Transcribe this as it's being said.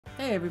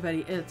Hey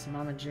everybody, it's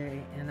Mama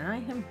J, and I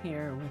am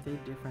here with a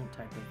different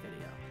type of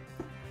video.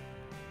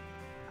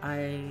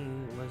 I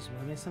was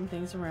moving some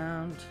things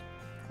around,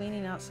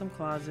 cleaning out some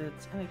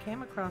closets, and I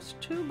came across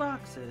two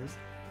boxes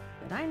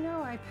that I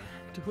know I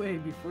packed away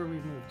before we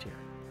moved here.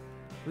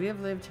 We have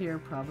lived here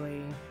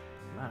probably,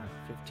 I don't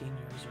know, 15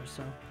 years or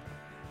so.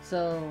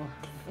 So,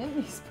 in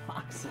these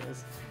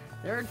boxes,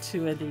 there are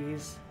two of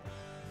these.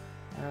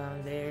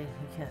 You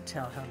can't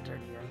tell how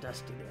dirty and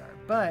dusty they are,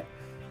 but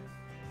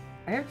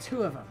I have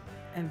two of them,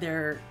 and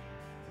they're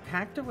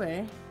packed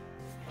away,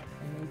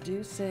 and they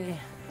do say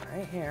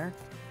right here,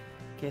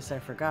 in case I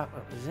forgot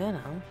what was in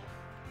them. Can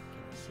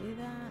you see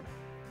that?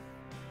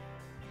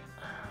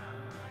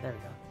 There we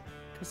go.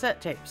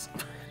 Cassette tapes.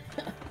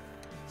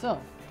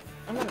 So,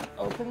 I'm going to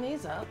open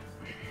these up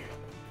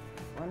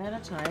one at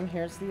a time.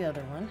 Here's the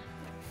other one.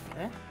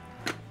 Okay.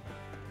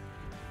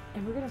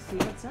 And we're going to see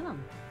what's in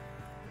them.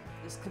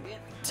 This could be a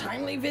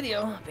timely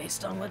video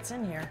based on what's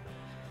in here.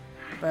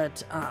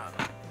 But,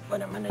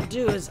 what I'm going to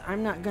do is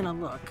I'm not going to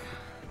look.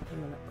 I'm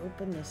going to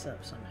open this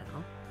up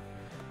somehow.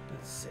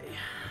 Let's see.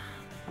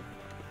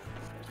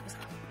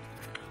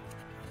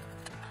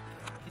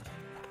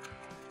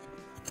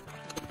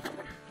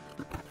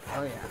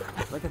 Oh yeah,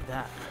 look at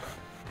that.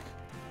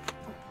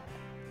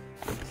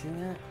 See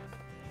that?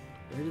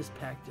 They're just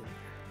packed in here.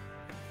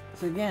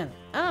 So again,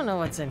 I don't know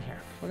what's in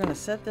here. We're going to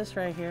set this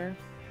right here.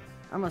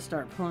 I'm going to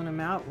start pulling them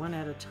out one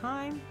at a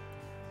time.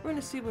 We're going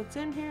to see what's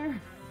in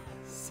here.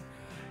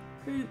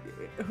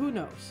 Who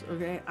knows,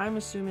 okay? I'm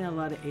assuming a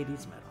lot of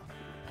 80s metal.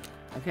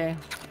 Okay?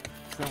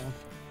 So, I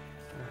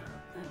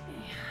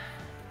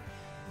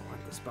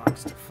want this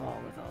box to fall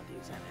with all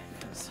these in it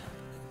because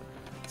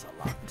it's a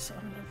lot, so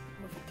I'm going to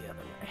move it the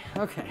other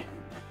way. Okay.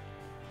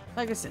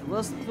 Like I said,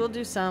 we'll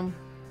do some.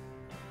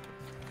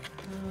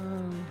 They're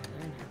in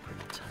here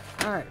pretty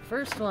tight. Alright,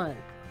 first one.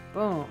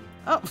 Boom.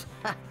 Oh!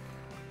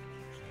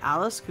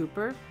 Alice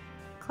Cooper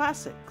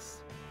Classics.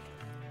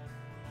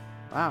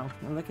 Wow,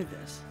 and look at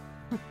this.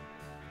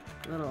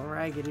 A little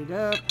raggedy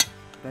up,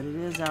 but it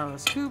is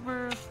Alice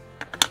Cooper,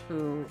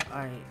 who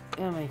I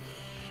am a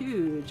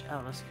huge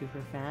Alice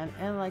Cooper fan.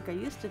 And like I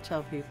used to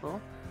tell people,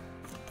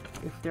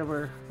 if there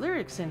were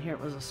lyrics in here,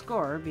 it was a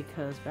score,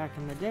 because back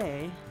in the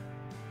day,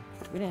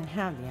 we didn't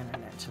have the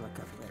internet to look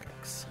up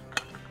lyrics.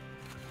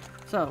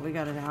 So we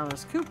got an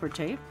Alice Cooper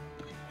tape,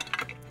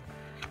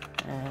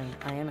 and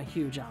I am a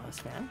huge Alice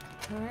fan.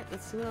 Alright,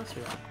 let's see what else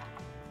we got.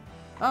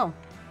 Oh,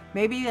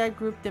 maybe I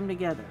grouped them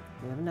together.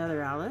 We have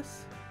another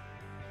Alice.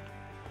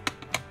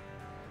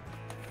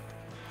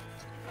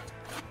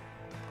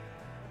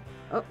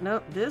 Oh,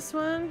 no, this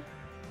one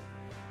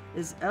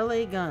is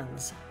LA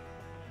Guns.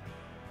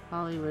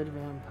 Hollywood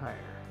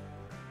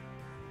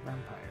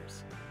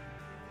Vampires.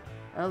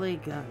 LA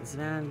Guns,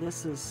 man,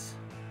 this is...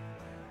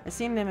 I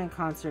seen them in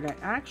concert. I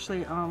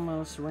actually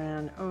almost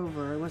ran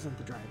over... I wasn't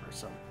the driver,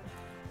 so...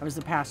 I was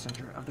the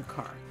passenger of the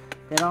car.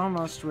 That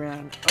almost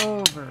ran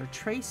over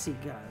Tracy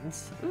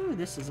Guns. Ooh,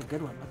 this is a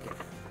good one. Look at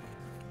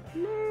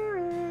it.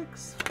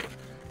 Lyrics.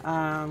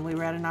 We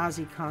were at an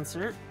Ozzy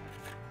concert.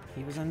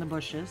 He was in the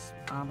bushes,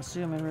 I'm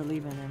assuming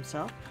relieving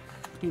himself.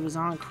 He was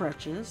on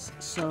crutches,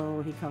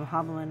 so he come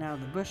hobbling out of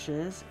the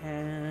bushes,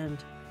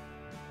 and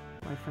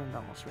my friend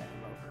almost ran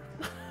him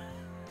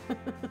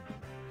over.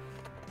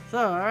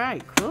 So,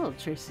 alright, cool,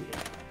 Tracy.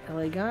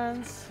 LA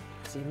Guns.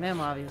 Seen them,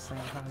 obviously,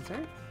 in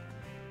concert.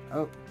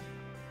 Oh,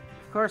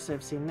 of course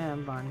I've seen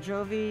them. Bon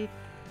Jovi.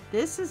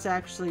 This is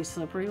actually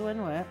Slippery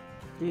When Wet.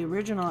 The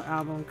original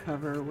album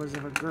cover was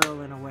of a girl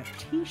in a wet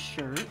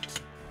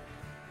t-shirt.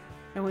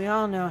 And we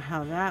all know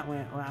how that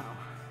went. Wow.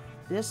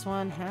 This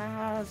one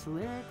has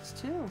lyrics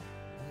too. Look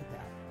at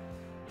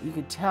that. You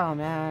could tell,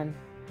 man.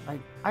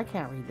 Like, I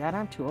can't read that.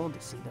 I'm too old to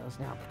see those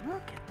now. But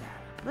look at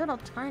that. Little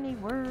tiny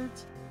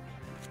words.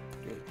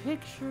 Great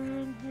picture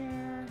in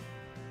here.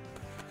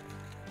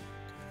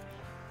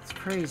 It's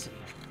crazy.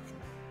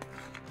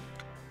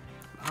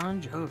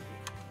 Bon Jovi.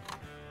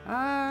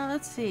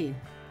 Let's see.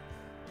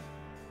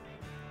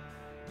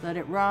 Let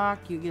It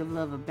Rock, You Give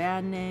Love a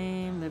Bad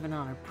Name, Living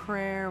on a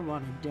Prayer,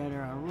 Wanted Dead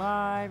or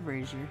Alive,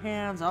 Raise Your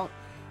Hands. Oh,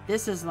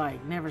 this is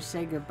like Never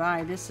Say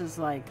Goodbye. This is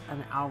like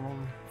an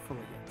album full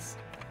of hits.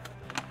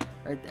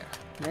 Right there.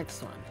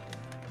 Next one.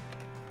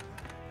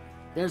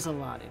 There's a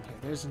lot in here.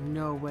 There's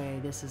no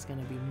way this is going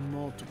to be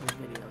multiple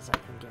videos, I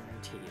can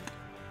guarantee you.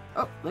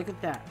 Oh, look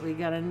at that. We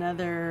got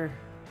another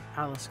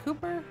Alice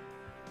Cooper.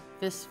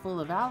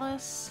 Fistful of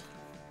Alice.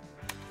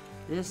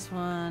 This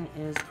one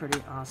is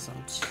pretty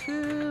awesome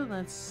too.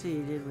 Let's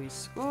see, did we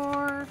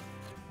score?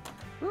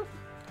 Whoop.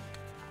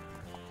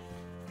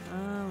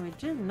 We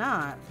did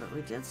not, but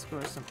we did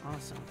score some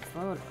awesome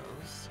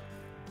photos.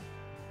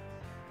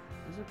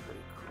 Those are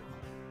pretty cool.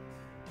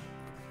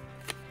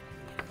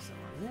 So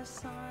on this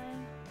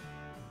side,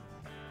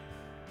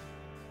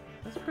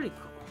 that's pretty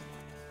cool.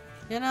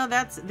 You know,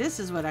 this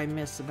is what I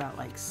miss about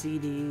like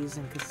CDs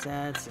and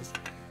cassettes is,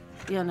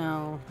 you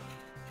know,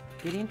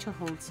 getting to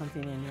hold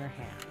something in your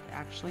hand.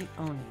 Actually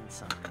owning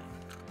something.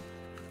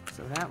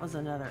 So that was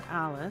another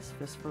Alice,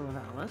 Fistful of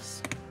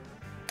Alice.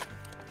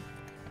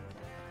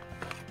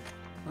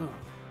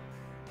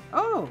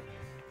 Oh,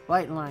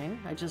 White Line.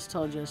 I just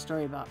told you a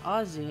story about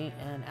Ozzy,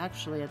 and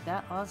actually at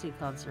that Ozzy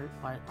concert,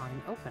 White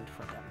Line opened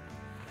for them.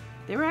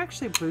 They were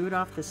actually booed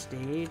off the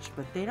stage,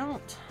 but they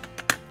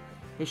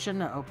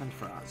shouldn't have opened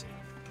for Ozzy.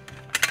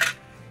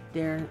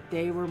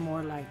 They were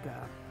more like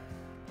a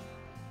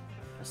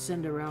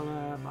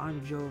Cinderella, Bon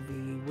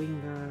Jovi,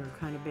 Winger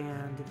kind of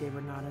band. They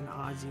were not an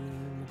Ozzy,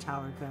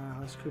 Metallica,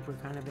 Alice Cooper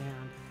kind of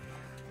band.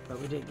 But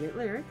we did get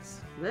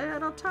lyrics.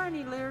 Little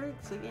tiny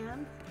lyrics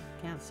again.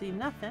 Can't see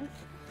nothing.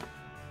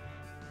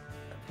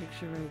 A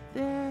picture right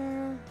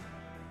there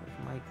with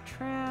Mike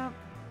Tramp.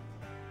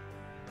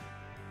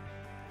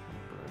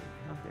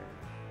 Not there.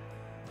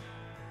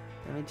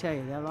 Let me tell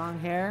you, that long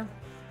hair,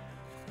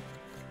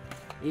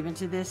 even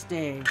to this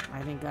day,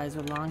 I think guys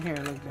with long hair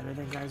look better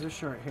than guys with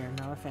short hair.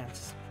 No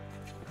offense.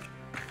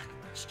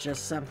 It's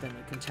just something.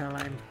 You can tell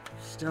I'm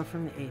still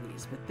from the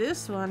 80s. But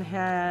this one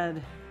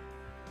had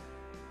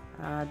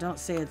Don't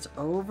Say It's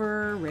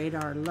Over,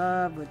 Radar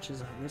Love, which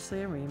is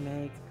obviously a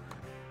remake,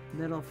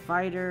 Little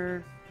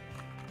Fighter,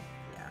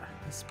 yeah,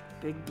 this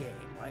Big Game,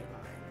 White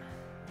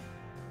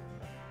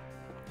Line.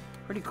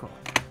 Pretty cool.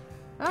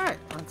 Alright,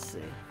 let's see.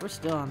 We're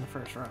still on the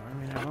first row. I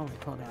mean, I've only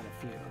pulled out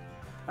a few.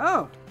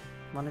 Oh!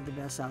 One of the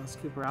best Alice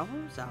Cooper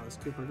albums, Alice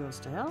Cooper Goes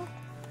to Hell.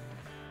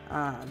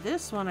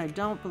 This one I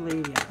don't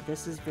believe, yeah,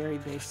 this is very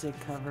basic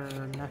cover,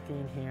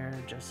 nothing here,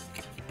 just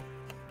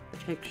the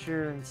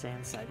picture and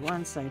saying side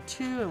 1, side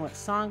 2, and what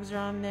songs are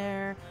on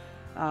there.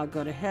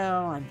 Go to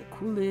Hell, I'm the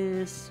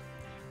Coolest.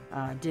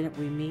 Didn't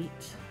We Meet?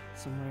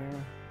 Somewhere in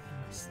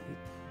my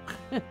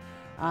sleep.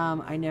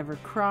 I Never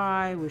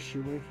Cry, Wish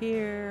You Were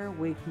Here,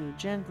 Wake Me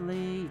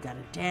Gently, You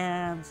Gotta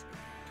Dance.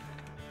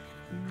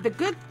 The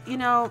good, you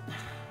know,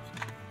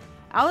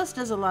 Alice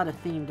does a lot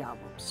of themed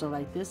albums. So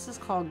like this is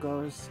called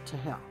Goes to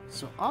Hell.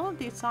 So all of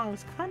these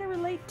songs kind of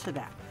relate to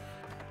that.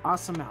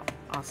 Awesome album,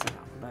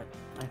 but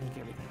I think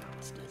everything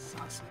Alice does is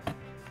awesome.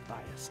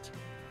 Biased.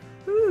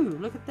 Ooh,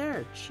 look at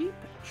there, Cheap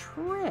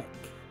Trick.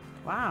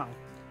 Wow.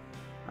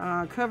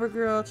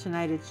 CoverGirl,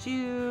 Tonight It's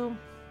You.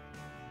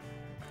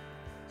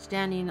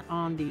 Standing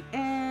on the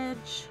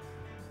Edge.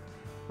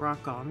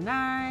 Rock All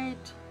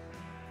Night.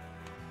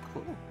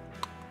 Cool.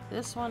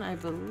 This one, I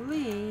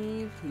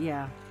believe,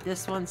 yeah,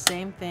 this one,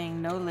 same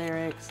thing, no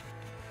lyrics,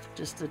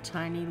 just a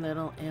tiny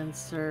little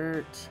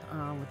insert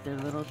with their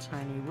little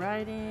tiny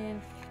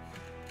writing.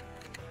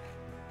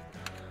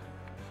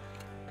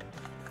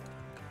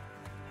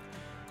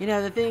 You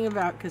know, the thing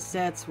about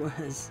cassettes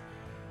was,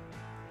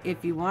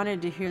 if you wanted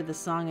to hear the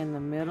song in the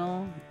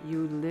middle,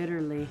 you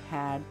literally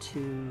had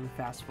to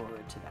fast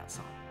forward to that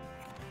song.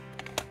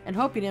 And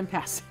hope you didn't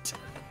pass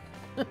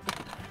it.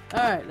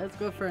 Alright, let's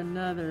go for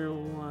another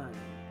one.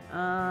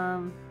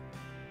 I'm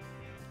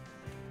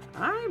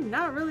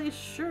not really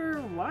sure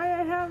why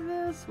I have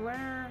this.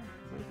 Where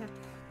we have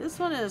this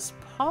one is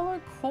Paula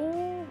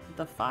Cole,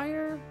 The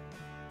Fire.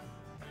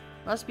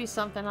 Must be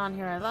something on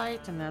here I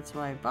liked, and that's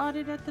why I bought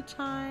it at the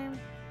time.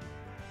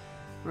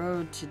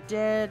 Road to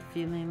Dead,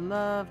 Feeling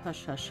Love,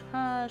 Hush Hush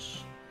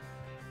Hush,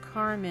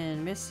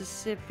 Carmen,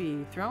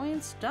 Mississippi, Throwing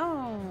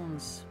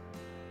Stones.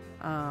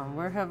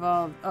 Where have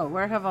all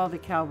the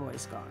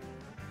cowboys gone?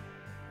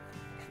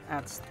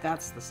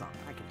 That's the song,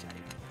 I can tell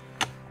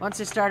you. Once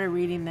I started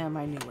reading them,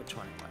 I knew which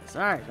one it was.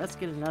 Alright, let's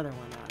get another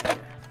one out of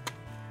here.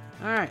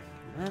 Alright,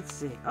 let's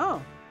see.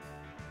 Oh!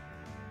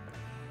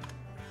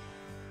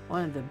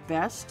 One of the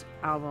best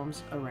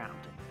albums around.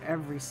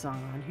 Every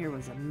song on here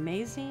was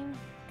amazing,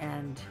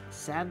 and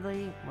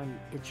sadly, when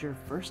it's your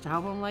first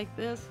album like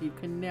this, you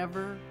can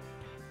never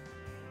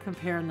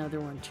compare another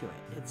one to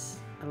it. It's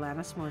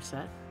Alanis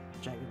Morissette,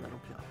 Jagged Little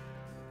Pill.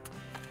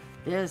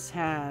 This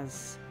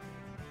has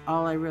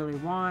All I Really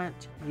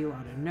Want, You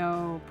Ought to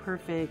Know,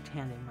 Perfect,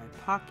 Hand in My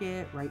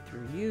Pocket, Right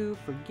Through You,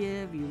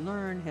 Forgive, You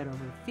Learn, Head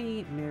Over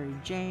Feet, Mary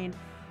Jane,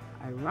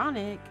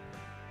 Ironic,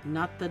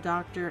 Not the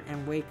Doctor,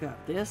 and Wake Up.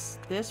 This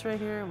right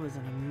here was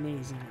an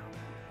amazing album.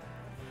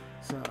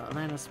 So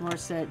Alanis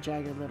Morissette,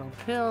 Jagged Little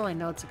Pill. I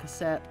know it's a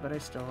cassette, but I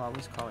still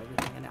always call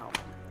everything an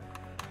album.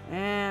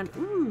 And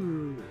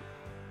ooh,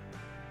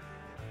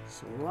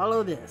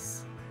 Swallow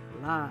This,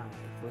 live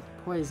with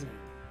Poison.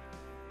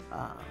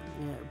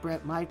 Yeah,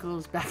 Bret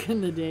Michaels, back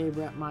in the day,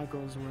 Bret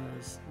Michaels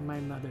was my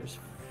mother's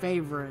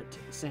favorite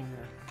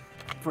singer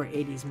for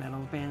 80s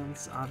metal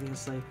bands,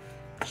 obviously.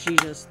 She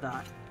just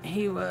thought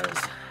he was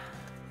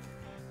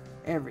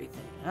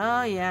everything.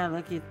 Oh yeah,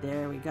 look at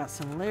there. We got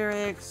some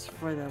lyrics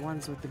for the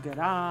ones with the good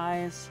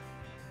eyes.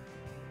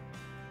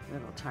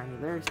 Little tiny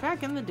lyrics.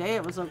 Back in the day,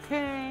 it was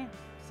okay.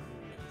 Some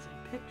amazing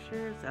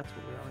pictures. That's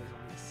what we always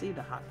want to see,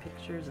 the hot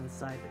pictures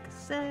inside the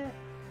cassette.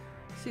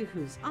 See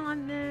who's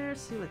on there,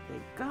 see what they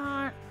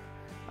got.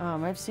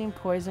 I've seen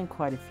Poison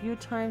quite a few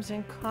times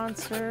in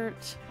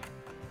concert.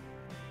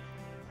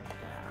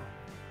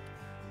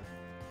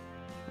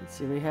 Let's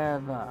see, we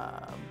have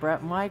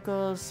Bret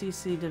Michaels,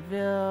 CC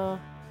DeVille,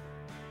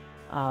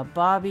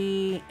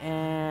 Bobby,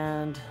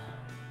 and...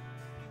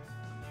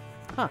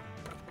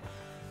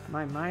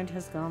 my mind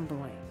has gone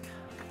blank.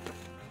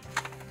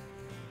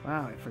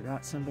 Wow, I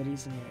forgot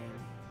somebody's name.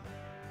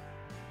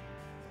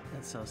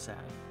 That's so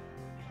sad.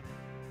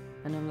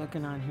 And I'm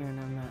looking on here and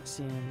I'm not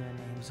seeing their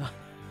names on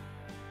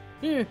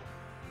here.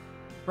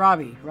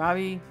 Robbie,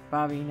 Bobby,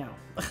 no.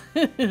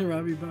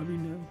 Robbie, Bobby,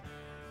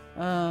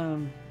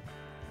 no.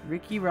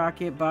 Ricky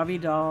Rocket, Bobby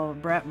Doll,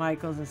 Brett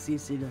Michaels, and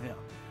CC DeVille.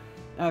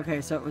 Okay,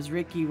 so it was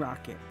Ricky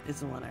Rocket is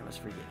the one I was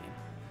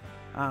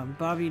forgetting.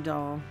 Bobby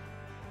Doll.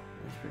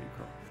 That's pretty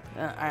cool.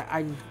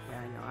 I know.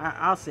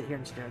 I'll sit here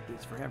and stare at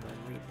these forever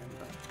and read them.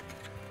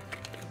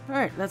 But...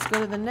 Alright, let's go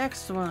to the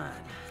next one.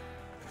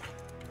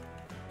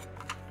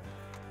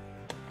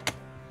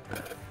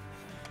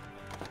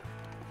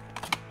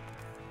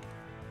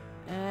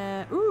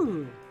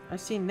 Ooh, I've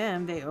seen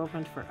them. They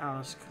opened for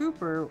Alice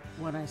Cooper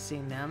when I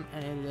seen them,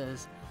 and it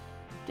is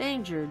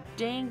Danger,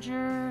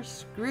 Danger,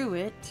 Screw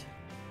It.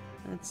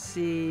 Let's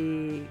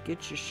see,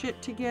 Get Your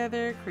Shit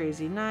Together,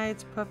 Crazy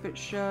Nights, Puppet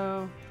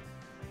Show.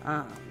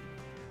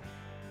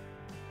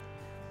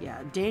 Yeah,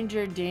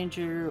 Danger,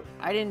 Danger.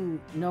 I didn't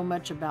know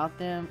much about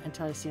them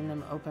until I seen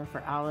them open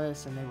for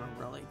Alice, and they were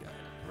really good,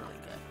 really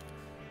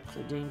good.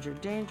 So Danger,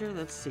 Danger.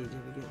 Let's see,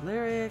 did we get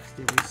lyrics?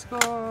 Did we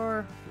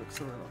score? Looks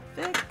a little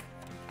thick.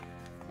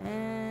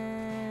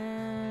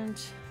 And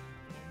did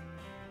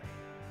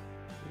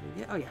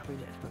we get? Oh yeah, we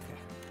did. Okay,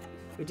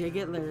 we did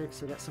get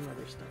lyrics. We got some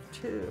other stuff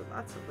too.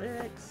 Lots of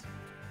lyrics.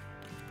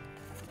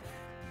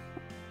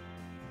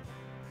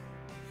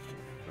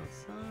 Both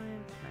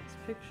sides. Nice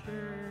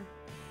picture.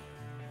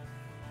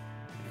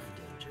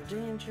 Danger,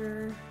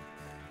 Danger.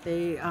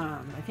 They,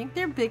 I think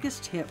their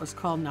biggest hit was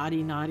called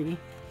Naughty Naughty.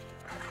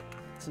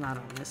 It's not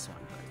on this one,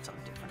 but it's on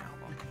a different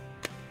album.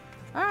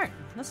 All right,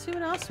 let's see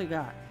what else we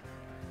got.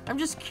 I'm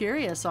just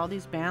curious, all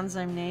these bands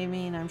I'm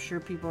naming, I'm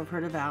sure people have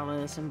heard of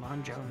Alice and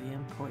Bon Jovi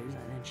and Poison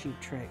and Cheap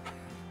Trick.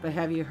 But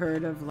have you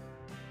heard of,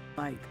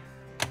 like,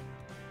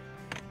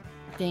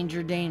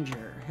 Danger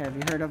Danger? Have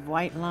you heard of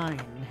White Line?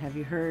 Have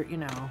you heard, you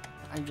know,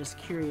 I'm just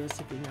curious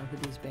if you know who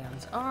these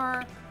bands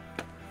are.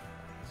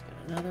 Let's get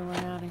another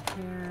one out of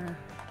here.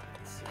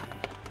 Let's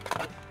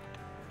see.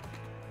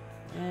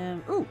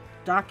 And, ooh,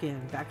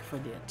 Dokken, Back for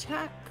the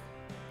Attack.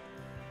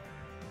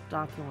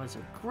 Dokken was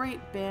a great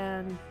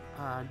band.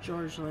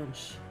 George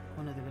Lynch,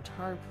 one of the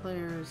guitar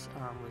players,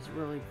 was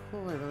really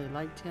cool. I really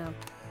liked him.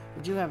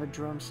 We do have a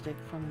drumstick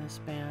from this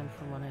band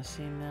from when I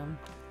seen them.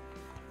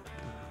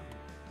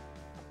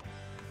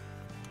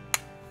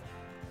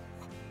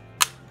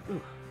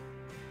 Ooh,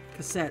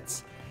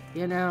 cassettes.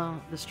 You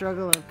know, the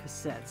struggle of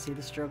cassettes. See,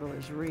 the struggle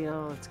is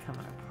real. It's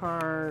coming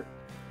apart.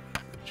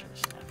 Try to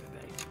snap it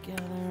back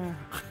together.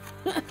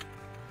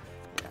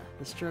 Yeah,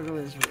 the struggle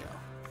is real.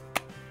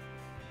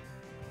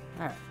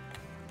 Alright.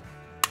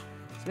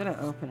 So I'm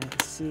gonna open it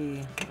and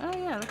see. Oh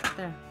yeah, look at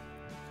there.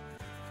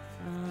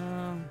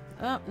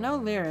 Oh, no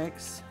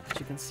lyrics, but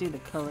you can see the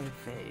color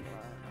fade.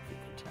 Well, I don't know if you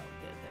can tell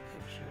good, that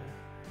picture.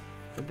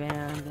 The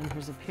band, and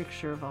here's a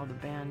picture of all the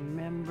band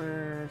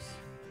members.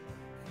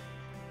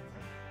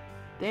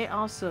 They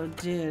also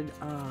did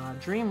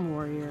Dream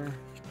Warrior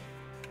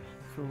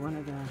for one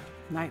of the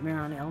Nightmare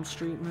on Elm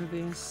Street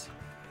movies.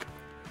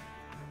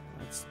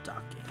 Let's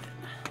dock in.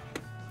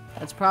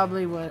 That's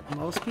probably what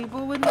most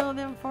people would know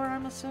them for,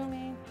 I'm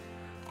assuming.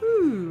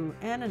 Ooh,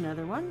 and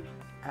another one.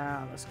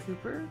 Alice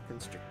Cooper,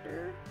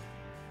 Constrictor.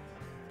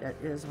 That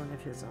is one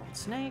of his own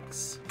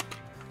snakes.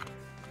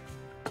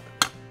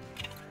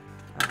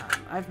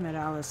 I've met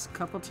Alice a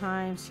couple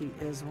times. He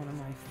is one of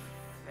my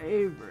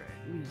favorite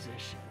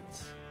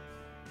musicians.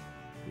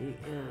 He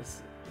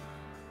is,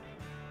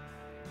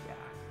 yeah,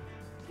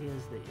 he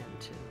is the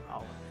into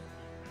all of it.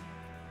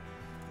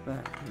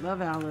 But I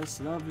love Alice,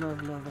 love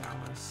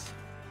Alice.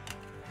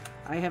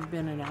 I have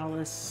been an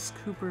Alice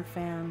Cooper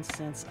fan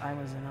since I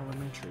was in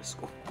elementary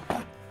school.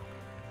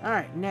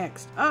 Alright,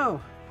 next.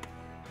 Oh,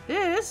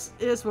 this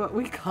is what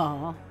we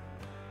call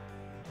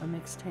a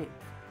mixtape,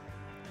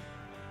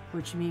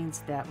 which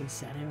means that we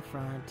sat in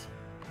front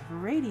of a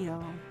radio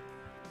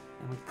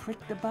and we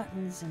clicked the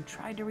buttons and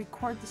tried to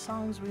record the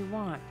songs we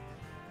want.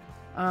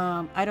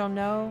 I don't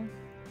know.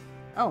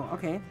 Oh,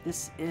 okay.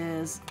 This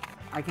is,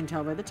 I can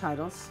tell by the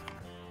titles.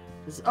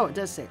 Oh, it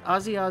does say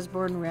Ozzy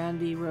Osbourne,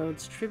 Randy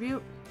Rhoads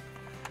Tribute.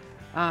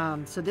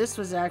 So this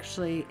was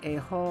actually a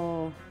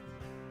whole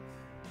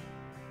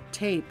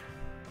tape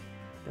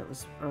that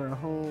was, or a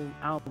whole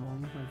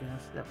album, I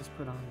guess, that was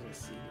put on this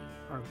CD,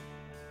 or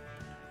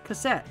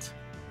cassette.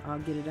 I'll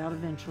get it out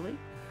eventually.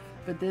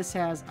 But this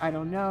has, I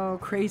Don't Know,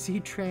 Crazy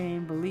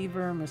Train,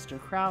 Believer, Mr.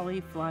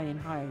 Crowley, Flying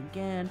High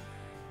Again,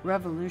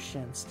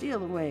 Revolution,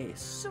 Steal Away,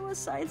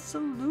 Suicide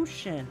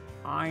Solution,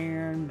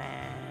 Iron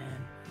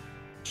Man,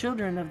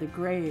 Children of the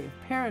Grave,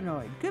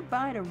 Paranoid,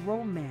 Goodbye to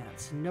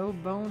Romance, No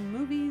Bone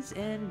Movies,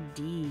 and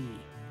D.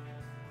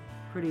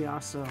 Pretty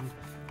awesome.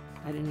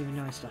 I didn't even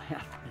know I still had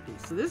one of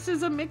these. So this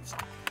is a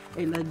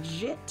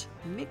legit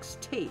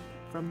mixtape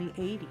from the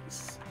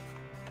 80s.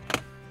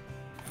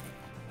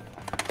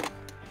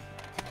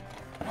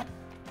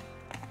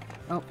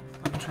 Oh,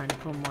 I'm trying to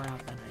pull more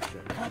out than I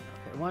should. Okay,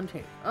 one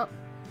tape. Oh,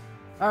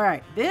 all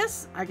right.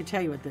 This, I can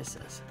tell you what this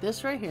is.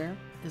 This right here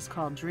is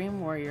called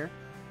Dream Warrior.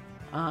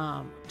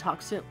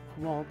 Toxic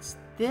Waltz.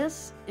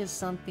 This is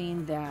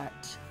something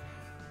that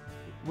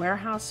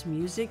Warehouse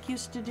Music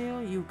used to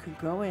do. You could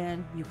go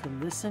in, you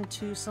could listen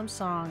to some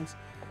songs,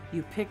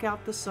 you pick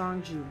out the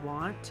songs you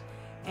want,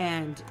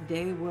 and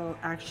they will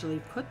actually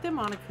put them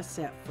on a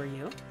cassette for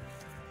you,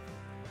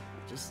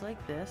 just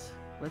like this,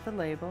 with a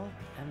label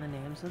and the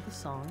names of the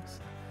songs.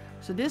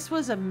 So this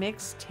was a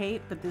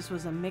mixtape, but this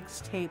was a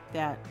mixtape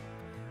that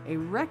a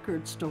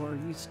record store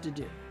used to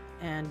do.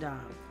 And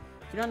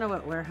if you don't know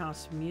what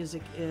Warehouse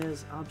Music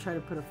is, I'll try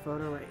to put a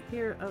photo right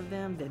here of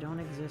them. They don't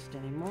exist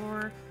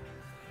anymore.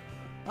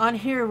 On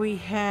here we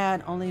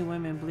had Only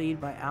Women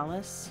Bleed by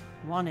Alice,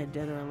 Wanted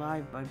Dead or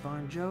Alive by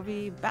Bon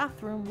Jovi,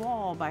 Bathroom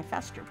Wall by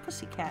Faster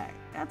Pussycat,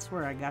 that's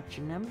where I got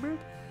your number,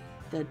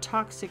 The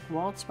Toxic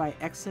Waltz by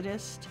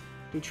Exodus,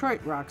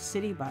 Detroit Rock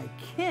City by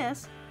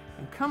Kiss,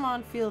 and Come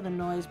On Feel the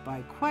Noise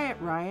by Quiet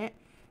Riot.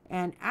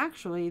 And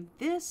actually,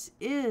 this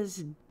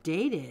is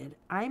dated.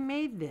 I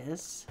made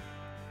this.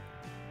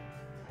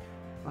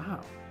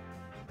 Wow.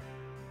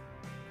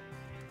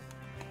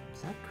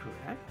 Is that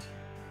correct?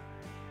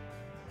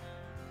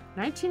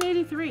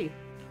 1983.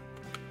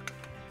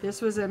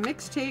 This was a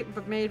mixtape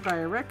but made by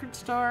a record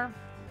store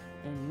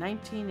in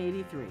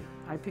 1983.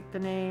 I picked the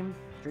name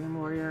Dream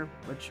Warrior,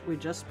 which we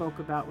just spoke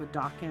about with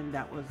Dawkins.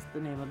 That was the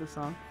name of the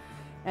song.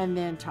 And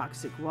then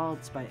Toxic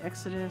Waltz by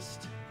Exodus.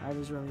 I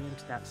was really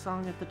into that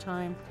song at the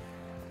time.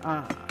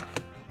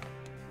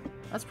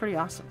 That's pretty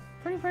awesome.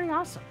 Pretty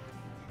awesome.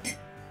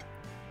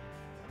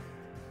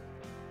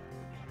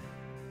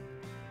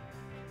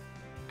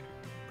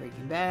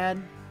 Breaking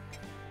Bad.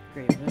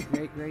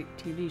 Great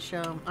TV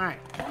show. All right.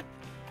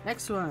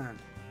 Next one.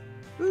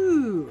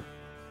 Ooh.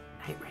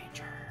 Night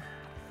Ranger.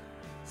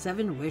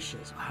 7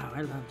 Wishes. Wow,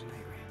 I loved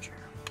Night Ranger.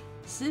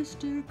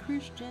 Sister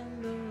Christian,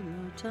 though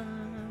no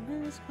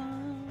time has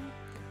come.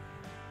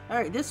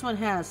 Alright, this one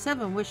has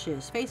 7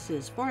 wishes,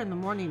 faces, 4 in the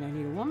morning, I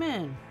need a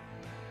woman.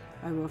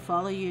 I will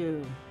follow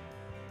you.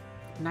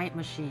 Night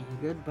Machine,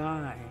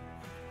 goodbye.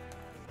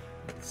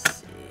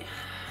 Let's see.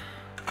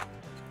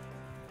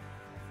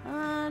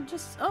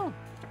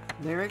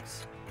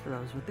 Lyrics for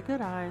those with the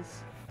good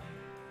eyes.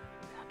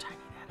 Look how tiny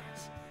that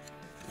is.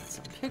 Got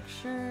some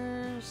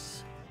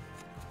pictures.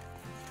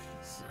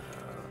 So,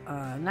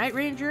 Night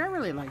Ranger, I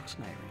really liked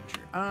Night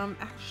Ranger.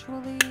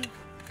 Actually,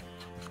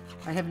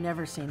 I have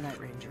never seen Night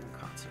Ranger in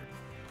concert.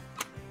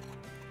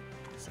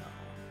 So,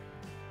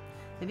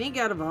 I think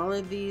out of all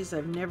of these,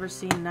 I've never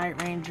seen Night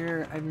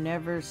Ranger. I've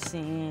never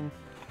seen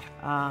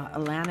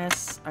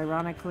Alanis.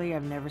 Ironically,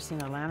 I've never seen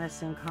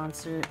Alanis in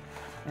concert.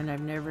 And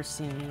I've never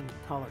seen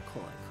Paula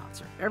Cole in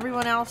concert.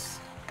 Everyone else,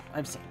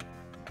 I've seen.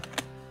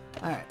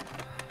 Alright,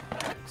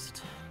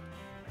 next.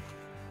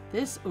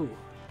 This, The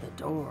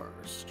Doors,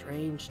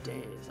 Strange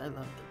Days. I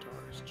love The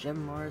Doors.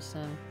 Jim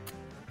Morrison.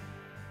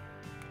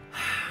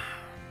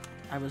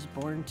 I was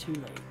born too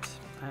late.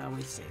 I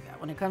always say that.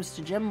 When it comes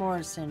to Jim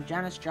Morrison,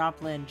 Janis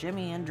Joplin,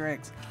 Jimi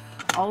Hendrix,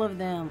 all of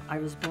them, I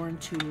was born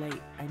too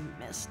late. I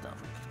missed them.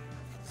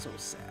 So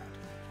sad.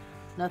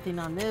 Nothing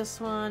on this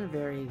one.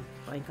 Very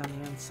blank on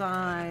the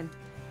inside.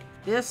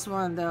 This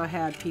one, though,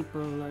 had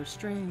People Are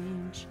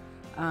Strange.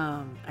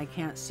 I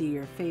Can't See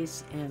Your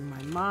Face in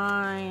My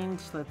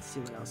Mind. Let's see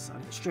what else on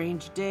it.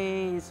 Strange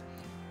Days.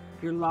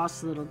 Your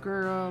Lost Little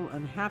Girl.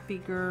 Unhappy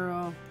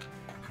Girl.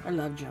 I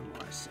love Jim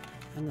Morrison.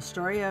 And the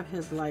story of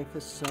his life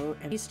is so...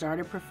 And he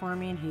started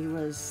performing. He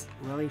was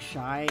really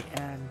shy.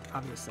 And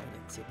obviously, I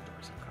didn't see the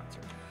Doors in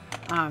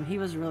concert. He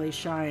was really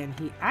shy, and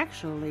he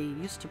actually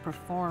used to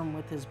perform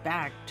with his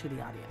back to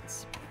the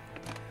audience.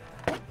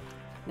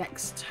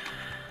 Next.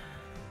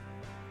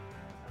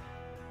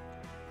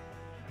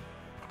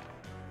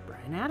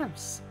 Bryan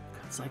Adams.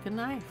 Cuts like a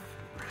knife.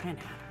 Bryan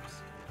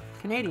Adams.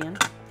 Canadian.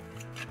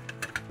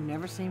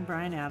 Never seen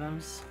Bryan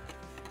Adams.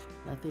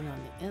 Nothing on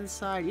the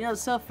inside. You know,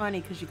 it's so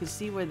funny because you can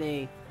see where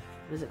they,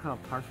 what is it called?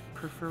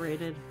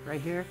 Perforated right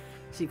here.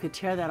 So you could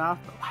tear that off,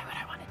 but why would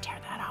I want to tear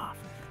that off?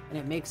 And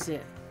it makes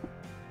it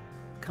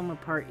come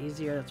apart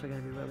easier. That's why I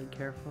gotta be really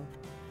careful.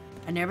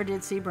 I never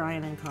did see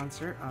Bryan in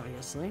concert,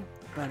 obviously,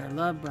 but I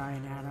love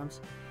Bryan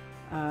Adams.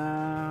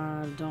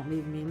 Don't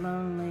Leave Me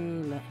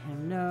Lonely, Let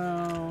Him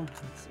Know.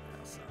 Let's see what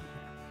else on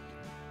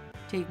here.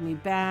 Take Me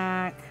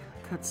Back,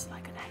 Cuts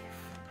Like a Knife.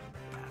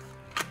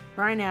 Yeah.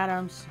 Bryan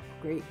Adams,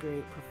 great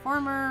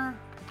performer.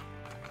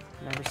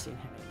 Never seen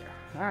him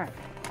either. All right,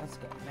 let's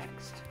go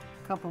next.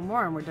 A couple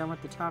more and we're done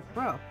with the top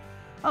row.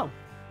 Oh,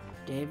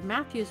 Dave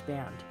Matthews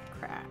Band,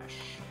 Crash.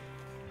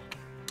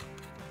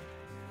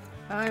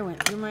 I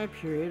went through my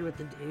period with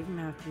the Dave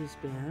Matthews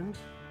Band.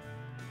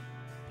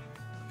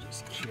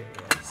 Just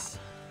curious.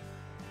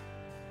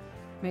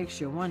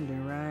 Makes you wonder,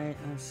 right?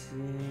 Let's see.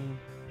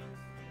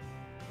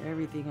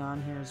 Everything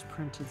on here is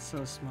printed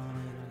so small,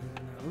 I don't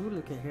even know. Ooh,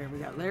 look at here. We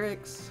got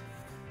lyrics.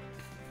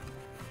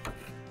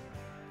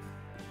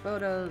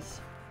 Photos.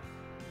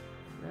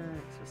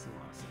 Lyrics with some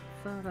awesome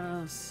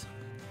photos.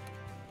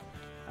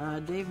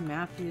 Dave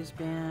Matthews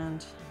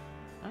Band.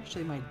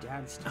 Actually, my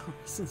dad still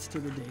listens to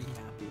the Dave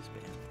Matthews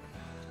Band.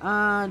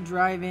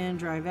 Drive in,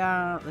 drive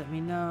out, let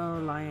me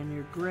know, lie in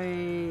your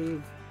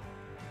grave.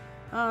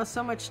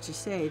 So much to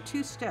say.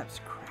 2 steps,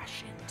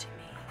 crash into me.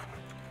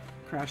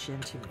 Crash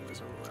Into Me was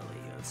a really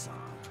good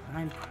song.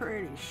 I'm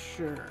pretty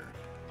sure.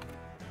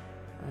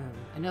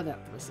 I know that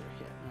was their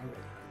hit. I really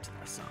liked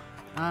that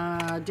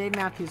song. Dave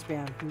Matthews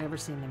Band. Never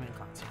seen them in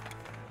concert.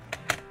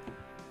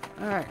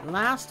 Alright,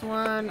 last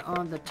one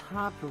on the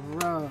top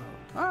row.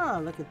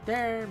 Oh, look at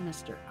there,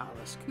 Mr.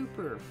 Alice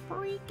Cooper.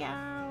 Freak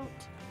Out.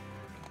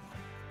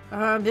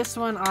 This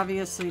one,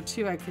 obviously,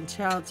 too, I can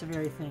tell it's a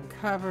very thin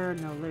cover.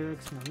 No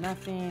lyrics, no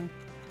nothing.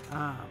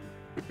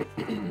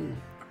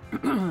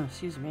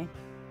 Excuse me.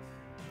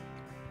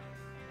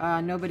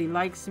 Nobody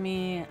Likes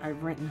Me.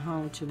 I've Written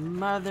Home to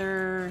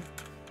Mother.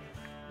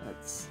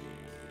 Let's see.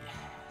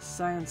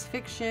 Science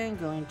Fiction.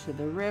 Going to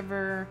the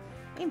River.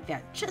 Ain't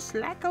That Just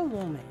Like a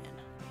Woman?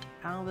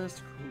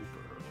 Alice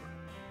Cooper.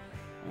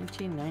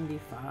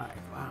 1995.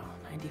 Wow,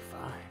 95.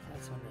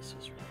 That's when this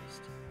was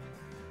released.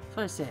 That's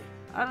what I say.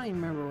 I don't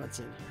even remember what's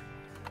in here.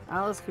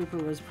 Alice Cooper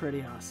was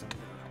pretty awesome.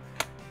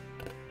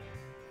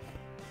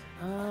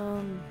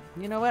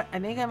 You know what? I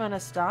think I'm gonna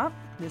stop.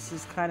 This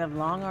is kind of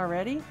long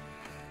already.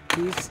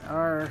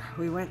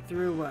 We went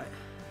through what?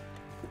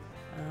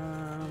 I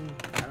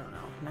don't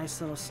know.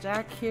 Nice little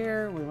stack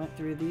here. We went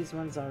through these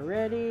ones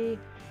already.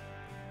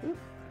 Oop.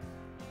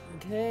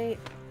 Okay.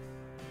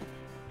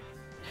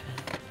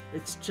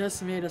 It's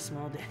just made a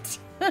small dent.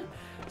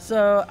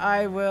 So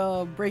I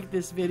will break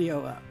this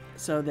video up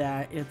so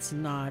that it's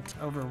not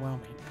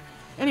overwhelming.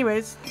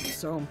 Anyways,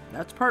 so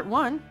that's part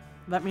 1.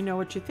 Let me know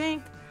what you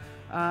think.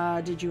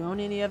 Did you own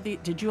any of the?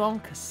 Did you own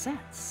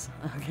cassettes?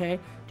 Okay.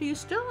 Do you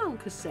still own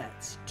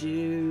cassettes?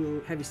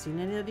 Have you seen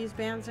any of these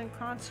bands in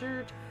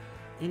concert?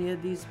 Any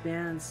of these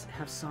bands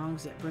have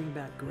songs that bring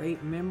back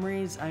great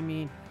memories? I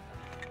mean,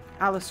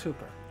 Alice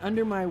Cooper,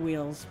 Under My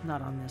Wheels,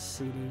 not on this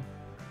CD.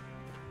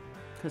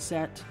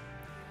 Cassette.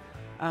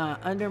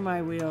 Under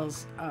My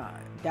Wheels.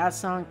 That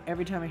song,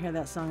 every time I hear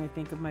that song, I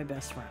think of my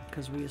best friend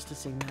because we used to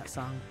sing that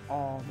song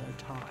all the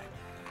time.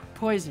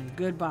 Poison,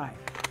 Goodbye.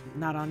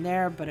 Not on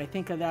there, but I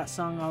think of that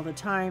song all the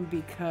time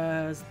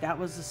because that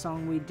was the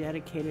song we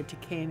dedicated to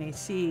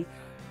KNAC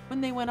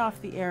when they went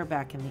off the air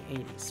back in the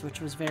 80s,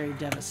 which was very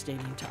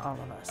devastating to all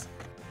of us.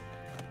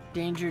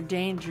 Danger,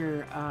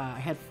 Danger. I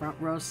had front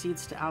row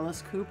seats to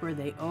Alice Cooper.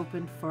 They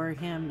opened for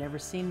him. Never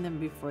seen them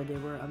before. They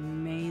were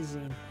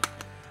amazing.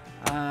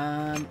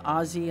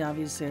 Ozzy,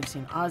 obviously I've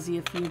seen Ozzy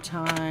a few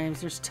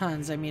times. There's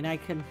tons. I mean, I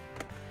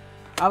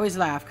always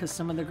laugh because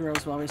some of the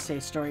girls will always say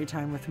story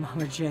time with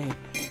Mama J.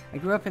 I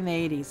grew up in the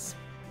 80s.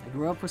 I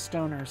grew up with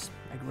stoners.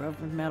 I grew up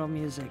with metal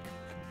music.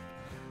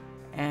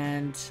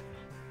 And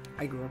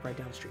I grew up right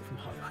down the street from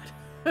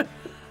Hollywood.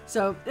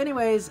 So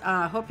anyways,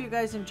 hope you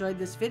guys enjoyed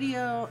this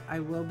video. I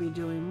will be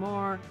doing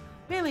more.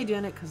 Mainly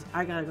doing it because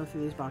I gotta go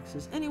through these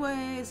boxes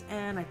anyways.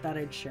 And I thought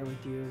I'd share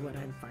with you what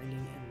I'm finding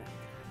in them.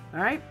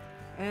 Alright?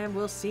 And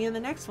we'll see you in the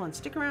next one.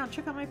 Stick around.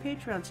 Check out my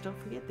Patreons. Don't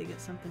forget they get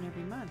something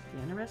every month.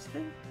 You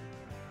interested?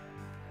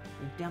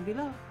 Link down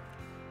below.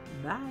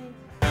 Bye.